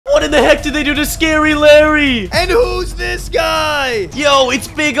What in the heck did they do to Scary Larry? And who's this guy? Yo, it's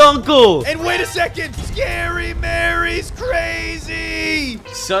Big Uncle. And wait a second, Scary Mary's crazy.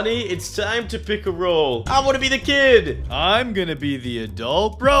 Sonny, it's time to pick a role. I want to be the kid. I'm gonna be the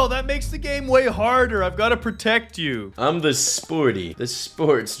adult. Bro, that makes the game way harder. I've got to protect you. I'm the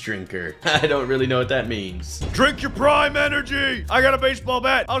sports drinker. I don't really know what that means. Drink your prime energy. I got a baseball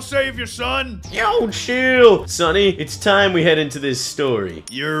bat. I'll save you, son. Yo, chill. Sonny, it's time we head into this story.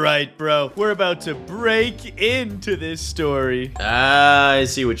 You're right, bro. We're about to break into this story. I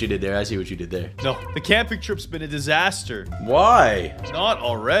see what you did there. No, the camping trip's been a disaster. Why? Not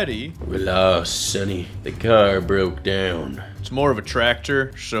already. We're lost, Sonny. The car broke down. It's more of a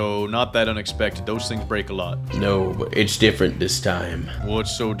tractor, so not that unexpected. Those things break a lot. No, but it's different this time.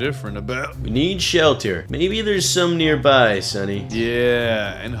 What's so different about? We need shelter. Maybe there's some nearby, Sonny.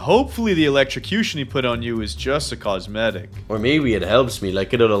 Yeah, and hopefully the electrocution he put on you is just a cosmetic. Or maybe it helps me,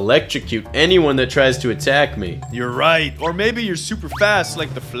 like it'll electrocute anyone that tries to attack me. You're right. Or maybe you're super fast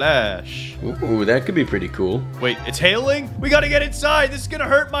like the Flash. Ooh, that could be pretty cool. Wait, it's hailing? We gotta get inside. This is gonna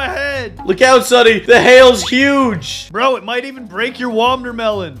hurt my head. Look out, Sonny. The hail's huge. Bro, it might even break your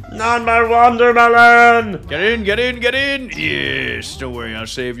watermelon. Not my watermelon. Get in, get in, get in. Yes, don't worry. I'll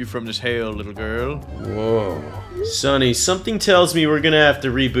save you from this hail, little girl. Whoa. Sonny, something tells me we're gonna have to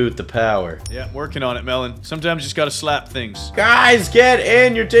reboot the power. Yeah, working on it, Melon. Sometimes you just gotta slap things. Guys, get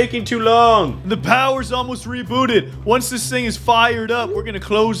in. You're taking too long. The power's almost rebooted. Once this thing is fired up, we're gonna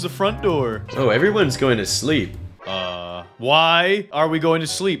close the front door. Oh, everyone's going to sleep. Why are we going to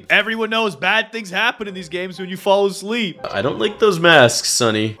sleep? Everyone knows bad things happen in these games when you fall asleep. I don't like those masks,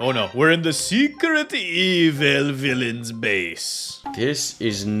 Sonny. Oh no, we're in the secret evil villain's base. This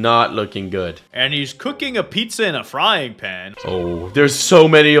is not looking good. And he's cooking a pizza in a frying pan. Oh, there's so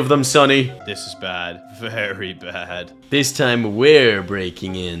many of them, Sonny. This is bad. Very bad. This time we're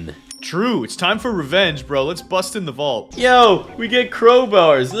breaking in. True, it's time for revenge, bro. Let's bust in the vault. Yo, we get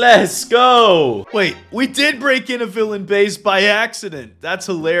crowbars. Let's go. Wait, we did break in a villain base by accident. That's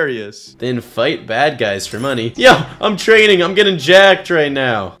hilarious. Then fight bad guys for money. Yo, I'm training. I'm getting jacked right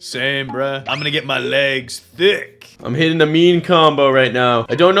now. Same, bruh. I'm gonna get my legs thick. I'm hitting a mean combo right now.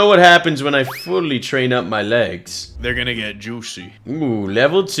 I don't know what happens when I fully train up my legs. They're gonna get juicy. Ooh,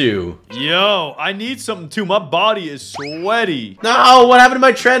 level 2. Yo, I need something too. My body is sweaty. No, what happened to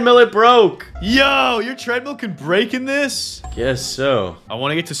my treadmill? It broke. Yo, your treadmill can break in this? Guess so. I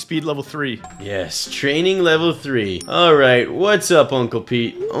want to get to speed level 3. Yes, training level 3. Alright, what's up, Uncle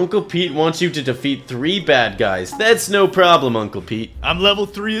Pete? Uncle Pete wants you to defeat 3 bad guys. That's no problem, Uncle Pete. I'm level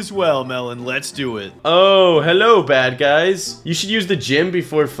 3 as well, Melon. Let's do it. Oh, hello, bad guys. You should use the gym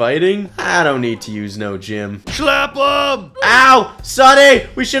before fighting. I don't need to use no gym. Slap him! Ow! Sonny!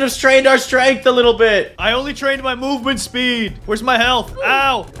 We should have trained our strength a little bit. I only trained my movement speed. Where's my health?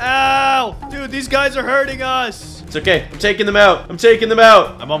 Ow! Ow! Dude, these guys are hurting us. It's okay. I'm taking them out. I'm taking them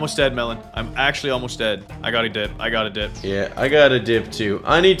out. I'm almost dead, Melon. I'm actually almost dead. I gotta dip. I gotta dip. Yeah, I gotta dip too.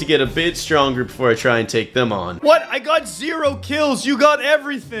 I need to get a bit stronger before I try and take them on. What? I got 0 kills. You got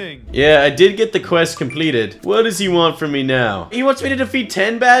everything. Yeah, I did get the quest completed. What does he want from me now? He wants me to defeat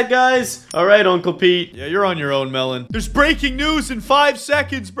 10 bad guys? Alright, Uncle Pete. Yeah, you're on your own, Melon. There's breaking news in 5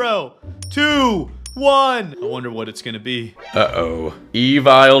 seconds, bro. 2, 1. I wonder what it's gonna be. Uh-oh.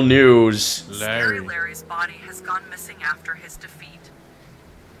 Evil news. Larry's body has gone missing after his defeat.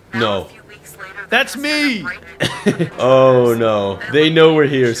 Now, No. a few weeks later, That's me! Oh no. They know we're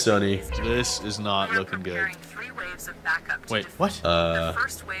here, Sonny. This is not looking good. Preparing 3 waves of backup to Wait, defeat. what? The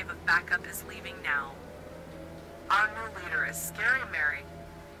first wave of backup is leaving now. Our new leader is Scary Mary.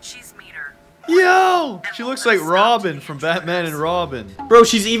 She's meaner. Yo! She looks like Robin from Batman and Robin. Bro,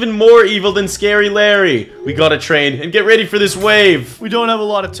 she's even more evil than Scary Larry. We gotta train and get ready for this wave. We don't have a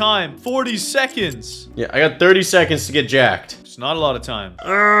lot of time. 40 seconds. Yeah, I got 30 seconds to get jacked. It's not a lot of time.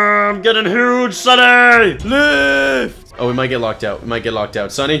 I'm getting huge, Sonny! Lift! Oh, we might get locked out. We might get locked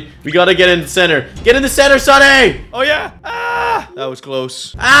out. Sonny, we gotta get in the center. Get in the center, Sonny! Oh, yeah? Ah! That was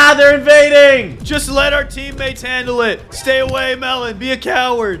close. Ah, they're invading! Just let our teammates handle it. Stay away, Melon. Be a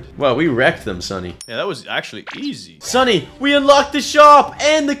coward. Well, we wrecked them, Sonny. Yeah, that was actually easy. Sonny, we unlocked the shop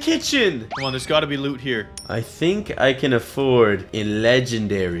and the kitchen. Come on, there's got to be loot here. I think I can afford a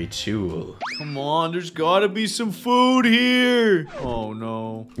legendary tool. Come on, there's got to be some food here. Oh,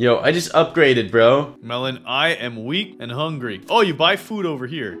 no. Yo, I just upgraded, bro. Melon, I am weak and hungry. Oh, you buy food over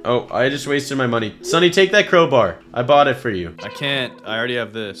here. Oh, I just wasted my money. Sonny, take that crowbar. I bought it for you. I can't. I already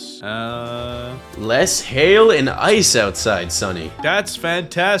have this. Less hail and ice outside, Sonny. That's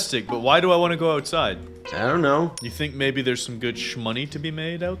fantastic, but why do I want to go outside? I don't know. You think maybe there's some good shmoney to be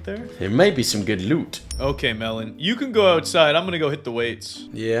made out there? There might be some good loot. Okay, Melon. You can go outside. I'm gonna go hit the weights.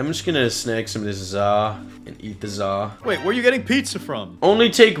 Yeah, I'm just gonna snag some of this za and eat the za. Wait, where are you getting pizza from? Only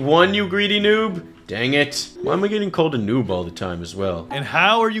take one, you greedy noob. Dang it. Why am I getting called a noob all the time as well? And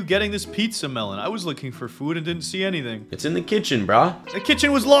how are you getting this pizza, Melon? I was looking for food and didn't see anything. It's in the kitchen, brah. The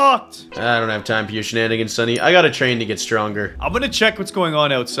kitchen was locked. I don't have time for your shenanigans, Sonny. I gotta train to get stronger. I'm gonna check what's going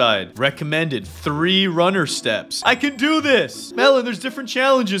on outside. Recommended 3 runner steps. I can do this. Melon, there's different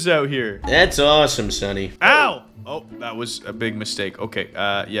challenges out here. That's awesome, Sonny. Ow! Oh, that was a big mistake. Okay,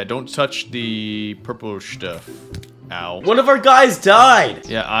 yeah, don't touch the purple stuff. Ow. One of our guys died.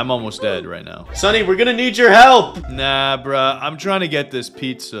 Yeah, I'm almost dead right now. Sonny, we're gonna need your help. Nah, bruh. I'm trying to get this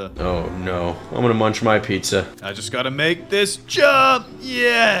pizza. Oh, no. I'm gonna munch my pizza. I just gotta make this jump.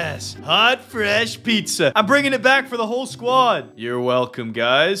 Yes. Hot, fresh pizza. I'm bringing it back for the whole squad. You're welcome,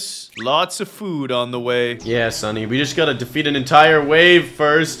 guys. Lots of food on the way. Yeah, Sonny, we just gotta defeat an entire wave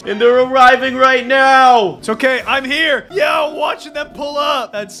first, and they're arriving right now. It's okay. I'm here. Yo, watching them pull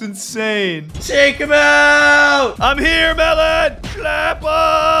up. That's insane. Take him out. I'm here, Melon. Slap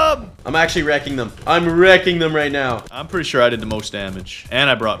them. I'm actually wrecking them. I'm wrecking them right now. I'm pretty sure I did the most damage. And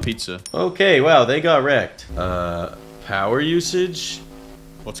I brought pizza. Okay, wow, they got wrecked. Power usage?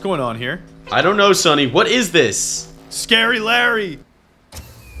 What's going on here? I don't know, Sonny. What is this? Scary Larry.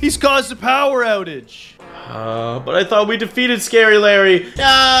 He's caused a power outage. But I thought we defeated Scary Larry.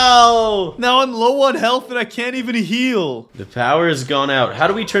 No! Now I'm low on health and I can't even heal. The power has gone out. How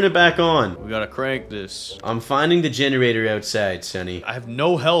do we turn it back on? We gotta crank this. I'm finding the generator outside, Sonny. I have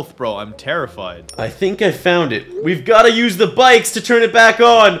no health, bro. I'm terrified. I think I found it. We've got to use the bikes to turn it back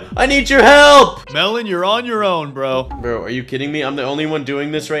on. I need your help. Melon, you're on your own, bro. Bro, are you kidding me? I'm the only one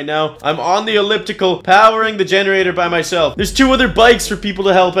doing this right now. I'm on the elliptical, powering the generator by myself. There's 2 other bikes for people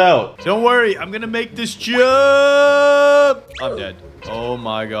to help out. Don't worry. I'm gonna make this jump. I'm dead. Oh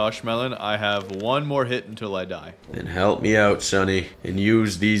my gosh, Melon. I have 1 more hit until I die. Then help me out, Sonny, and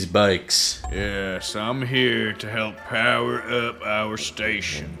use these bikes. Yes, I'm here to help power up our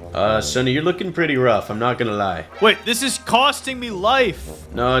station. Sonny, you're looking pretty rough. I'm not gonna lie. Wait, this is costing me life.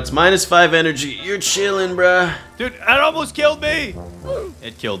 No, it's -5 energy. You're chilling, bruh. Dude, that almost killed me.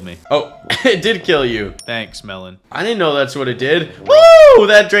 It killed me. Oh, it did kill you. Thanks, Melon. I didn't know that's what it did. Woo!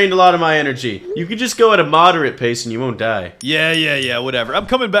 That drained a lot of my energy. You could just go at a moderate pace and you won't die. Yeah, whatever. I'm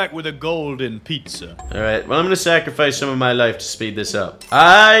coming back with a golden pizza. Alright, well, I'm gonna sacrifice some of my life to speed this up.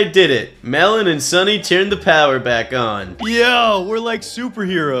 I did it. Melon and Sonny turned the power back on. Yo, we're like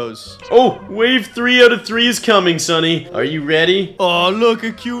superheroes. Oh, wave 3 out of 3 is coming, Sonny. Are you ready? Oh, look,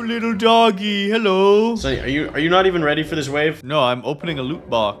 a cute little doggy. Hello. Sonny, are you not even ready for this wave? No, I'm opening a loot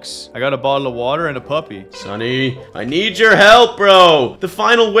box. I got a bottle of water and a puppy. Sonny, I need your help, bro. The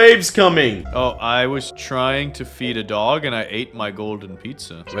final wave's coming. Oh, I was trying to feed a dog and I ate my golden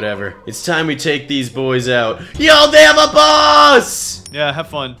pizza. Whatever. It's time we take these boys out. Yo, they have a boss! Yeah, have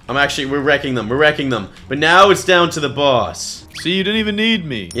fun. We're wrecking them. We're wrecking them. But now it's down to the boss. See, you didn't even need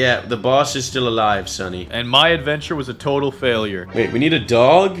me. Yeah, the boss is still alive, Sonny. And my adventure was a total failure. Wait, we need a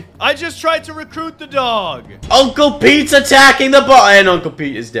dog? I just tried to recruit the dog. Uncle Pete's attacking the boss, and Uncle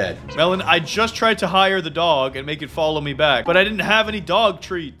Pete is dead. Melon, I just tried to hire the dog and make it follow me back, but I didn't have any dog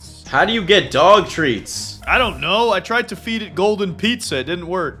treats. How do you get dog treats? I don't know. I tried to feed it golden pizza. It didn't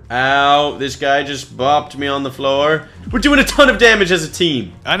work. Ow, this guy just bopped me on the floor. We're doing a ton of damage as a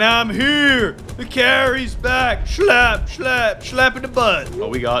team. And I'm here. The carry's back. Slap, slap, slap in the butt. Oh,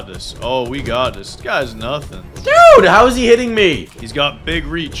 we got this. Oh, we got this. This guy's nothing. Dude, how is he hitting me? He's got big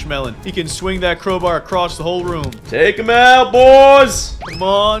reach, Melon. He can swing that crowbar across the whole room. Take him out, boys. Come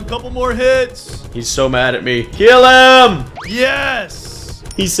on, couple more hits. He's so mad at me. Kill him. Yes.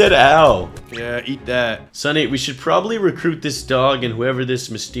 He said ow. Yeah, eat that. Sonny, we should probably recruit this dog and whoever this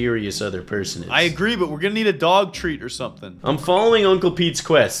mysterious other person is. I agree, but we're gonna need a dog treat or something. I'm following Uncle Pete's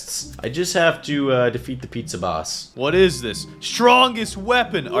quests. I just have to defeat the pizza boss. What is this? Strongest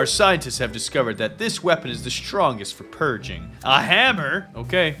weapon! Our scientists have discovered that this weapon is the strongest for purging. A hammer?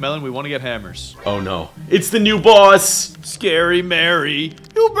 Okay, Melon, we want to get hammers. Oh no. It's the new boss! Scary Mary.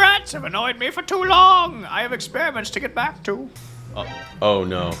 You brats have annoyed me for too long. I have experiments to get back to. Oh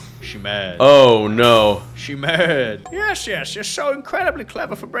no. She mad. Oh no. She mad. Yes, you're so incredibly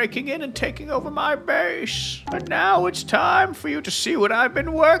clever for breaking in and taking over my base. But now it's time for you to see what I've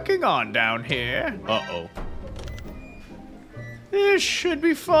been working on down here. Uh-oh. This should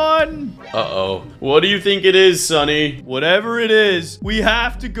be fun. Uh-oh. What do you think it is, Sonny? Whatever it is, we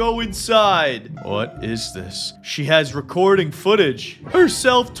have to go inside. What is this? She has recording footage.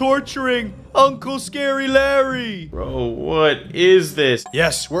 Herself torturing. Uncle Scary Larry. Bro, what is this?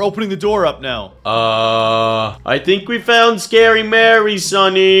 Yes, we're opening the door up now. I think we found Scary Mary,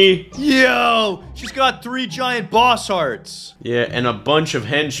 Sonny. Yo, she's got 3 giant boss hearts. Yeah, and a bunch of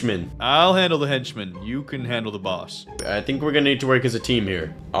henchmen. I'll handle the henchmen. You can handle the boss. I think we're gonna need to work as a team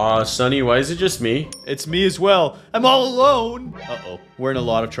here. Sonny, why is it just me? It's me as well. I'm all alone. Uh-oh. We're in a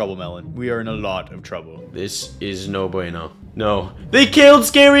lot of trouble, Melon. We are in a lot of trouble. This is no bueno. No. They killed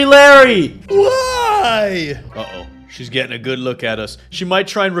Scary Larry! Why? Uh-oh. She's getting a good look at us. She might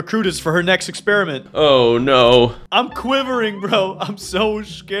try and recruit us for her next experiment. Oh, no. I'm quivering, bro. I'm so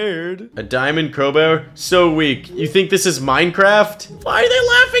scared. A diamond crowbar? So weak. You think this is Minecraft? Why are they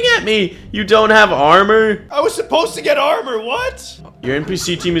laughing at me? You don't have armor? I was supposed to get armor. What? Your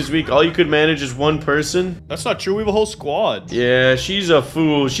NPC team is weak. All you could manage is 1 person? That's not true. We have a whole squad. Yeah, she's a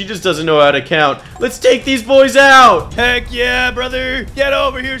fool. She just doesn't know how to count. Let's take these boys out! Heck yeah, brother. Get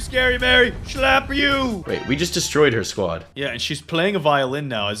over here, Scary Mary. Slap you. Wait, we just destroyed her squad. Yeah, and she's playing a violin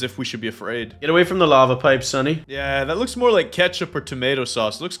now as if we should be afraid. Get away from the lava pipe, Sonny. Yeah, that looks more like ketchup or tomato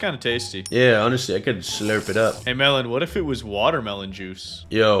sauce. It looks kind of tasty. Yeah, honestly, I could slurp it up. Hey, Melon, what if it was watermelon juice?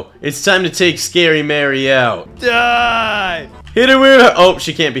 Yo, it's time to take Scary Mary out. Die! Hit her with her. Oh,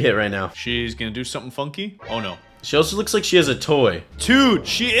 she can't be hit right now. She's gonna do something funky? Oh, no. She also looks like she has a toy. Dude,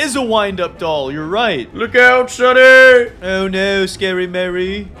 she is a wind-up doll. You're right. Look out, Sonny! Oh, no, Scary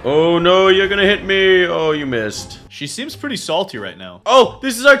Mary. Oh, no, you're gonna hit me. Oh, you missed. She seems pretty salty right now. Oh,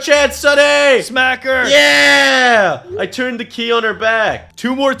 this is our chance, Sonny! Smack her! Yeah! I turned the key on her back.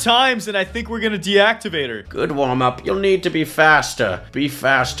 2 more times and I think we're gonna deactivate her. Good warm-up. You'll need to be faster. Be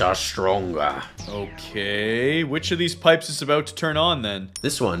faster, stronger. Okay, which of these pipes is about to turn on then?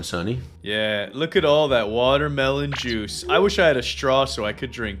 This one, Sonny. Yeah, look at all that watermelon juice. I wish I had a straw so I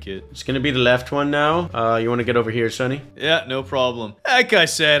could drink it. It's gonna be the left one now. You wanna get over here, Sonny? Yeah, no problem. Like I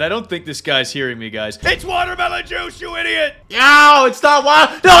said, I don't think this guy's hearing me, guys. It's watermelon juice, you idiot! Yo, it's not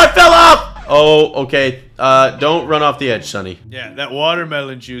water. No, I fell off! Oh, okay. Don't run off the edge, Sonny. Yeah, that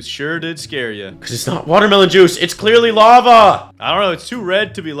watermelon juice sure did scare you. Because it's not watermelon juice. It's clearly lava. I don't know. It's too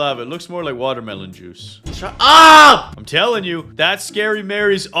red to be lava. It looks more like watermelon juice. Shut up! I'm telling you, that's Scary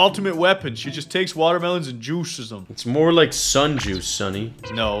Mary's ultimate weapon. She just takes watermelons and juices them. It's more like sun juice, Sonny.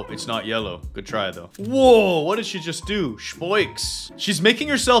 No, it's not yellow. Good try, though. Whoa, what did she just do? Spoiks. She's making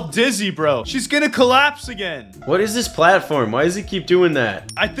herself dizzy, bro. She's gonna collapse again. What is this platform? Why does it keep doing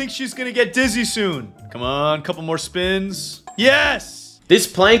that? I think she's gonna get dizzy soon. Come on, couple more spins. Yes! This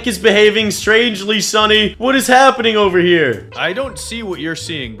plank is behaving strangely, Sonny. What is happening over here? I don't see what you're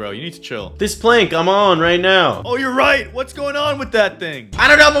seeing, bro. You need to chill. This plank, I'm on right now. Oh, you're right. What's going on with that thing? I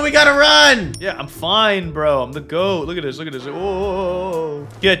don't know, but we gotta run. Yeah, I'm fine, bro. I'm the GOAT. Look at this. Look at this. Oh,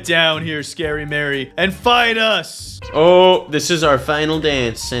 get down here, Scary Mary, and fight us. Oh, this is our final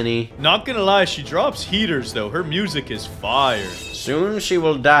dance, Sonny. Not gonna lie, she drops heaters, though. Her music is fire. Soon she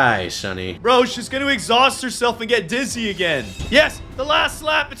will die, Sonny. Bro, she's gonna exhaust herself and get dizzy again. Yes, the last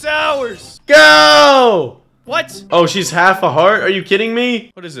slap, it's ours. Go! What? Oh, she's half a heart? Are you kidding me?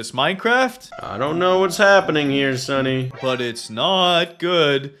 What is this, Minecraft? I don't know what's happening here, Sonny. But it's not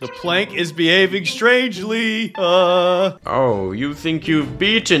good. The plank is behaving strangely. Oh, you think you've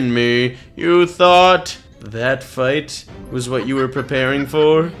beaten me? You thought that fight was what you were preparing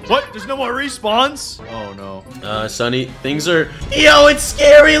for? What? There's no more respawns? Oh, no. Sonny, things are... Yo, it's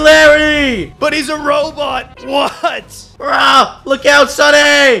Scary Larry! But he's a robot. What? Rah! Look out,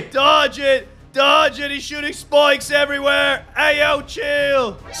 Sonny! Dodge it! Dodge it! He's shooting spikes everywhere! Hey, yo,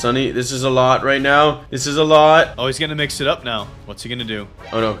 chill! Sonny, this is a lot right now. This is a lot. Oh, he's gonna mix it up now. What's he gonna do?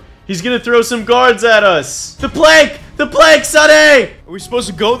 Oh, no. He's gonna throw some guards at us. The plank! The plank, Sonny! Are we supposed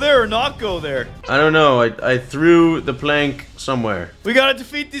to go there or not go there? I don't know. I threw the plank somewhere. We gotta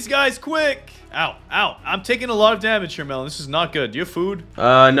defeat these guys quick! Ow, ow. I'm taking a lot of damage here, Melon. This is not good. Do you have food?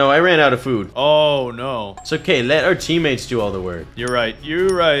 No, I ran out of food. Oh, no. It's okay. Let our teammates do all the work. You're right.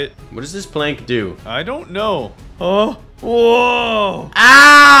 You're right. What does this plank do? I don't know. Oh. Whoa.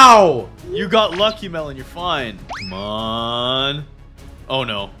 Ow! You got lucky, Melon. You're fine. Come on. Oh,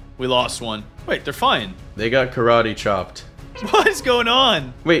 no. We lost one. Wait, they're fine. They got karate chopped. What is going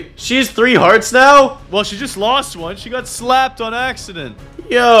on? Wait, she has 3 hearts now? Well, she just lost one. She got slapped on accident.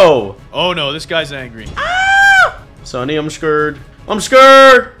 Yo! Oh, no. This guy's angry. Ah! Sonny, I'm scared. I'm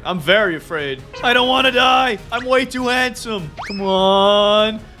scared! I'm very afraid. I don't want to die. I'm way too handsome. Come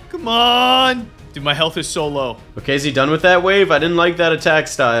on. Come on. Dude, my health is so low. Okay, is he done with that wave? I didn't like that attack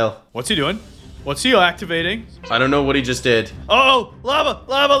style. What's he doing? What's he activating? I don't know what he just did. Oh, lava,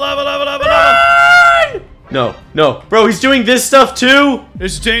 lava, lava, lava, lava, lava. No, no. Bro, he's doing this stuff too?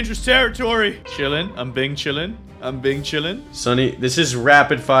 This is dangerous territory. Chillin'. I'm Bing chillin'. I'm being chillin'. Sonny, this is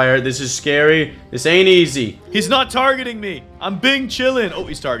rapid fire. This is scary. This ain't easy. He's not targeting me. I'm being chillin'. Oh,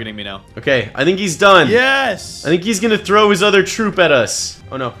 he's targeting me now. Okay, I think he's done. Yes. I think he's gonna throw his other troop at us.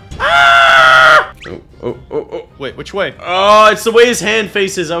 Oh no. Ah! Oh. Wait, which way? Oh, it's the way his hand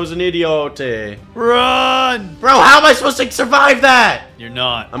faces. I was an idiot. Run! Bro, how am I supposed to survive that? You're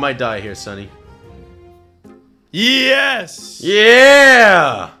not. I might die here, Sonny. Yes!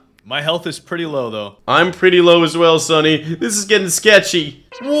 Yeah! My health is pretty low, though. I'm pretty low as well, Sonny. This is getting sketchy.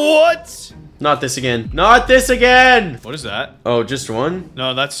 What? Not this again. Not this again! What is that? Oh, just one?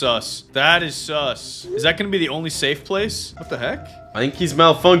 No, that's sus. That is sus. Is that gonna be the only safe place? What the heck? I think he's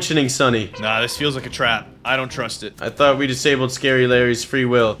malfunctioning, Sonny. Nah, this feels like a trap. I don't trust it. I thought we disabled Scary Larry's free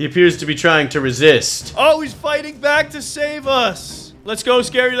will. He appears to be trying to resist. Oh, he's fighting back to save us. Let's go,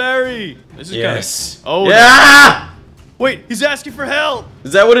 Scary Larry. This is Yes. Oh, yeah! Wait, he's asking for help.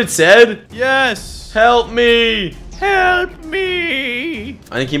 Is that what it said? Yes. Help me! Help me.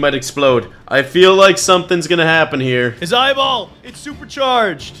 I think he might explode. I feel like something's gonna happen here. His eyeball. It's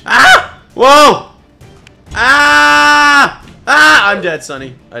supercharged. Ah! Whoa! Ah! Ah! I'm dead,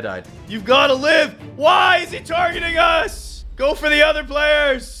 Sonny. I died. You've got to live. Why is he targeting us? Go for the other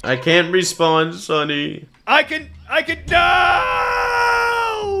players. I can't respawn, Sonny. I can,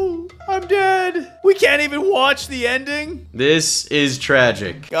 no! I'm dead. We can't even watch the ending. This is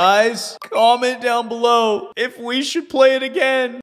tragic. Guys, comment down below if we should play it again.